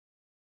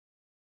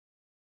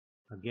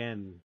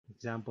 Again,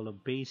 example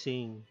of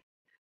pacing.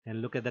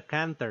 And look at the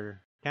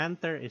canter.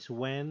 Canter is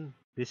when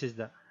this is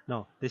the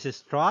No, this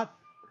is trot,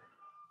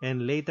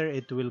 and later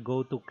it will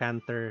go to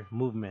canter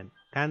movement.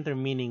 Canter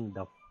meaning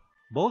the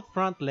both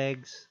front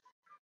legs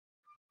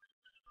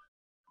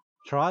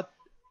trot,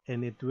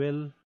 and it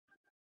will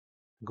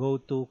go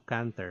to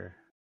canter.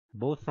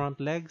 Both front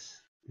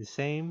legs the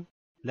same,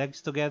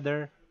 legs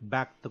together,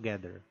 back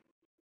together.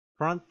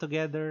 Front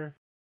together,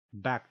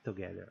 back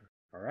together.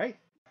 All right?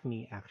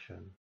 Knee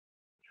action.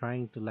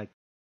 Trying to like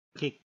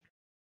kick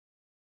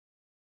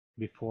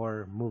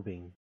before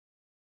moving.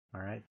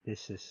 All right?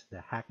 This is the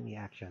hackney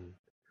action.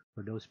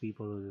 For those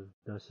people who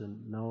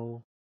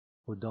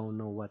don't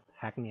know what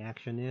hackney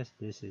action is,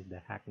 this is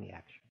the hackney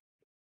action.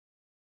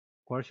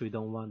 Of course, we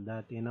don't want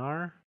that in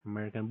our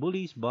American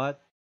bullies,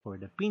 but for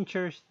the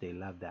pinchers, they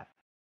love that.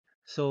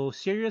 So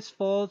serious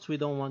faults, we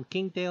don't want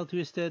king tail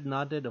twisted,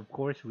 knotted. Of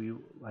course,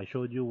 I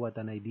showed you what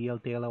an ideal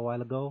tail a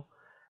while ago.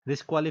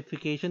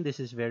 Disqualification, this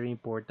is very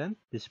important.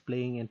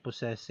 Displaying and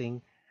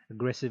possessing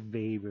aggressive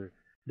behavior.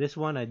 This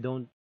one, I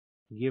don't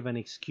give an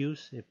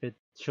excuse. If it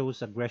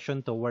shows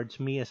aggression towards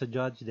me as a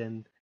judge,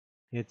 then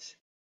it's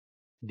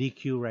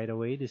DQ right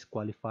away,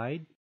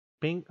 disqualified.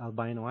 Pink,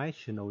 albino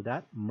eyes, you know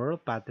that. Merle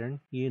pattern,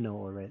 you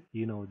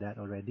know that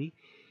already.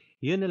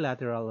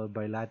 Unilateral or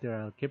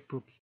bilateral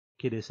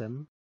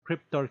cryptorchidism,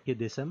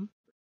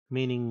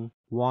 meaning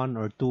one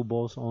or two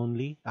balls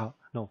only.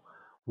 No,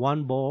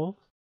 one ball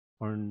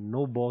or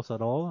no balls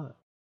at all,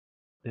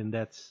 then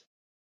that's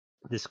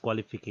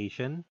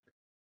disqualification.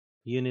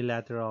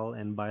 Unilateral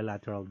and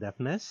bilateral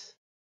deafness.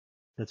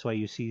 That's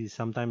why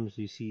sometimes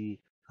you see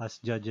us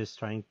judges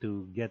trying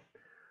to get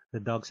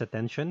the dog's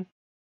attention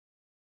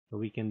so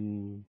we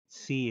can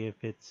see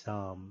if it's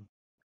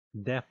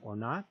deaf or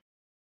not.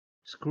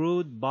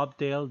 Screwed,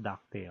 bobtail,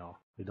 ducktail.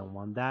 We don't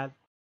want that.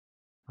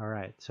 All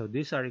right, so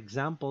these are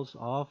examples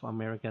of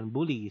American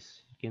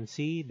bullies. You can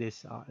see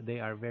this; they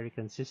are very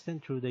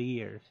consistent through the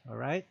years. All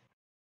right,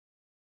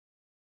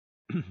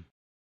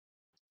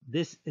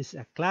 this is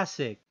a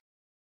classic.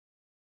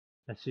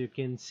 As you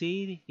can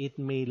see, it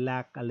may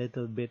lack a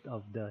little bit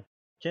of the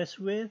chest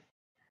width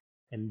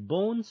and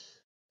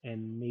bones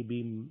and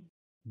maybe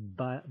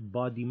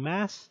body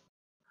mass,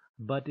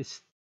 but it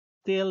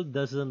still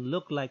doesn't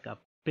look like a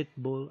pit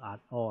bull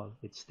at all.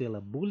 It's still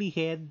a bully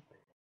head,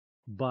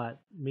 but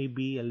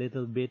maybe a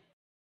little bit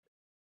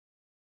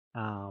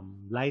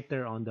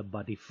lighter on the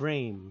body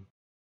frame.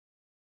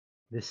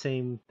 The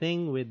same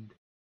thing with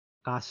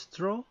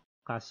Castro.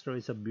 Castro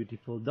is a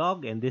beautiful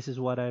dog, and this is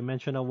what I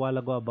mentioned a while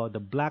ago about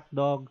the black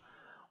dog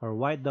or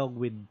white dog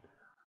with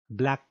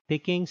black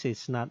tickings.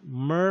 It's not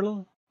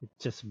Merle, it's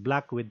just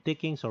black with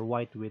tickings or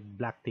white with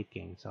black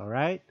tickings. All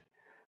right,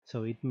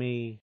 so it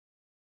may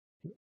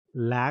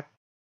lack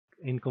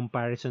in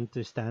comparison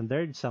to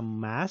standard some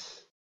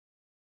mass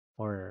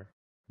or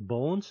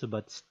bones,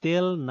 but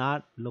still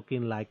not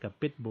looking like a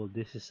pit bull.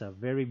 This is a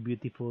very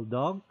beautiful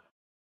dog.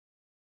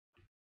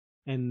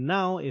 And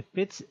now if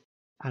it's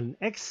an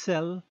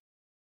XL,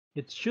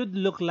 it should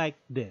look like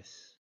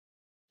this.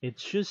 It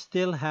should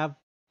still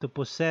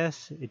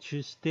possess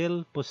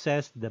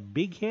the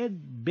big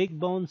head, big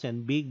bones,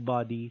 and big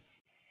body.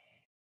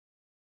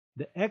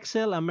 The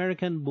XL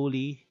American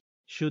Bully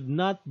should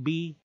not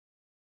be,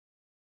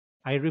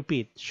 I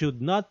repeat,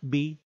 should not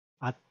be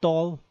a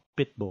tall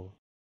pit bull.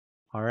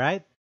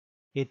 Alright?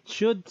 It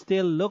should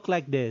still look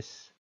like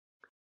this.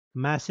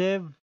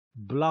 Massive,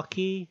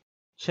 blocky,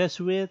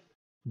 chest width,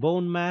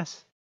 bone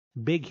mass,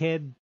 big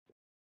head,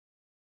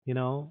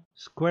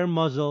 square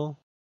muzzle,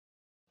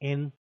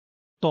 and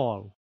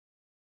tall.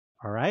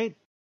 Alright?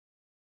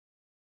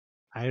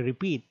 I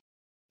repeat,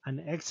 an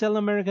XL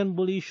American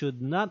Bully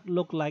should not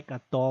look like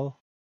a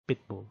tall pit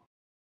bull.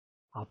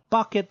 A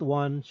pocket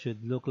one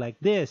should look like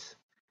this,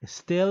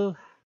 still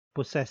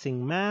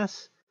possessing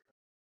mass,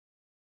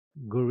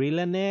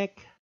 gorilla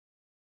neck,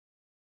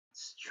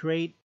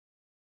 straight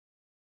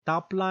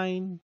top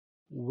line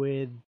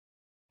with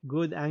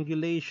good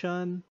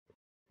angulation,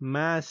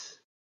 mass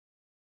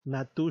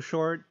not too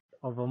short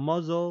of a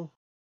muzzle.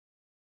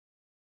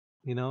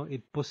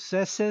 It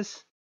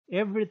possesses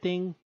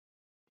everything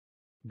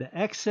the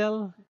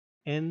XL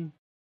and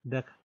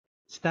the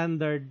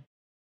standard.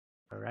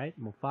 All right,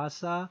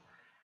 Mufasa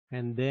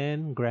and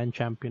then Grand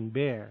Champion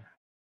Bear.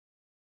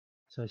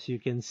 So as you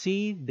can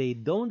see, they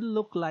don't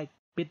look like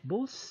pit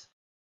bulls.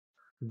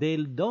 They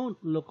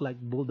don't look like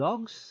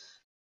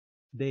bulldogs.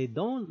 They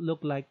don't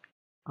look like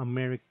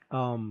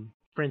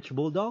French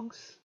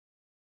bulldogs.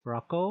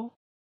 Rocco.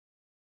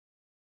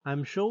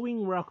 I'm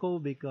showing Rocco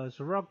because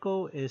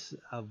Rocco is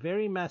a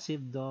very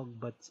massive dog,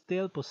 but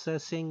still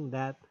possessing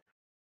that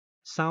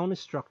sound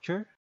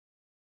structure.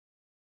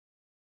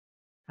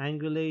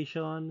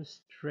 Angulation,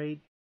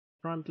 straight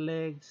front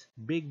legs,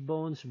 big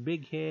bones,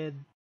 big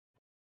head,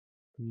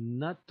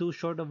 not too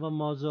short of a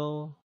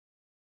muzzle,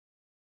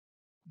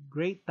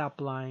 great top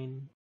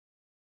line.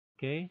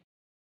 Okay,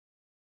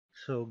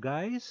 so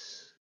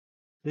guys,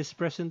 this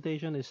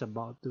presentation is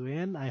about to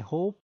end. I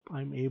hope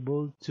I'm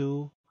able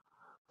to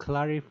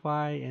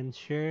clarify and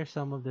share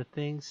some of the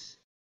things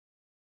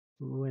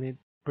when it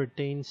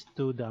pertains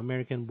to the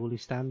American Bully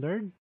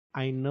Standard.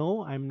 I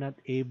know I'm not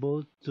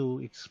able to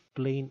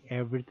explain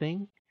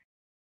everything,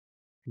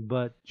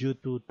 but due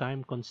to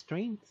time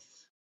constraints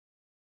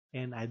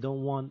and I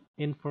don't want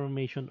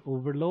information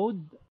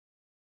overload.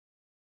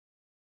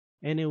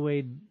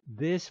 Anyway,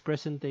 this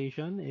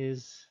presentation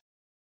is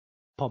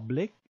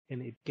public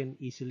and it can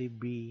easily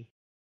be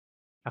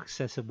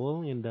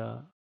accessible in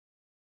the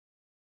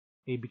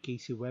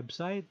ABKC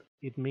website.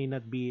 It may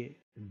not be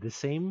the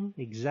same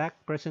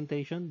exact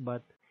presentation,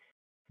 but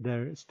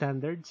the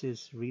standards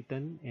is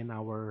written in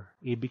our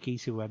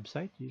ABKC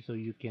website, so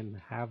you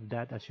can have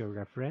that as your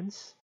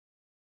reference.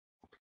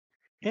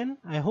 And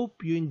I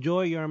hope you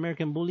enjoy your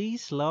American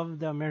Bullies, love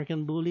the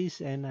American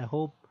Bullies, and I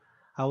hope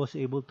I was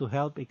able to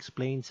help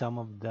explain some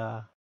of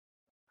the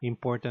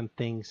important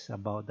things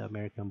about the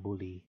American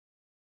Bully.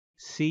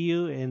 See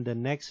you in the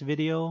next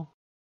video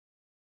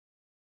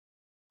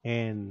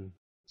and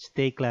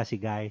stay classy,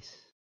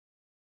 guys.